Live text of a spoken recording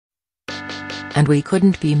and we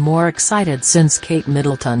couldn't be more excited since Kate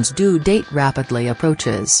Middleton's due date rapidly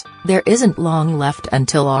approaches. There isn't long left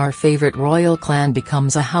until our favorite royal clan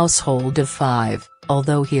becomes a household of 5,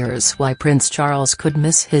 although here's why Prince Charles could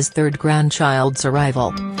miss his third grandchild's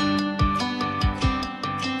arrival.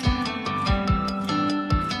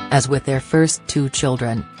 As with their first 2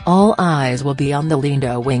 children, all eyes will be on the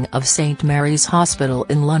Lindo wing of St Mary's Hospital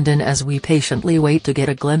in London as we patiently wait to get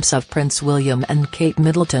a glimpse of Prince William and Kate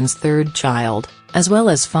Middleton's third child, as well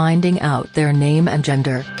as finding out their name and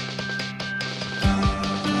gender.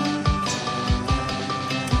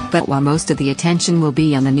 But while most of the attention will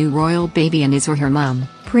be on the new royal baby and his or her mum,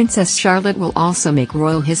 Princess Charlotte will also make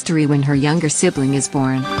royal history when her younger sibling is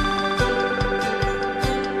born.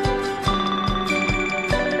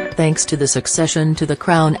 Thanks to the Succession to the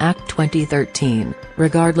Crown Act 2013,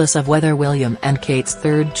 regardless of whether William and Kate's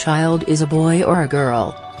third child is a boy or a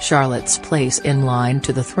girl, Charlotte's place in line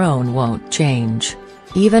to the throne won't change.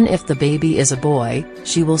 Even if the baby is a boy,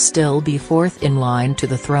 she will still be 4th in line to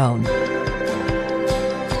the throne.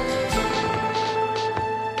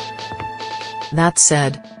 That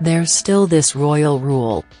said, there's still this royal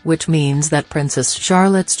rule, which means that Princess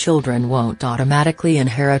Charlotte's children won't automatically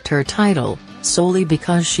inherit her title, solely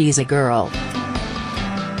because she's a girl.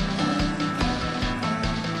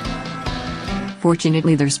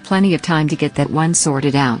 Fortunately, there's plenty of time to get that one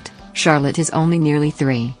sorted out. Charlotte is only nearly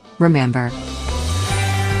 3, remember.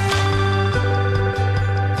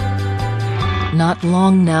 Not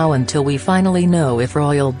long now until we finally know if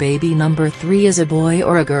royal baby number 3 is a boy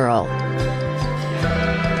or a girl.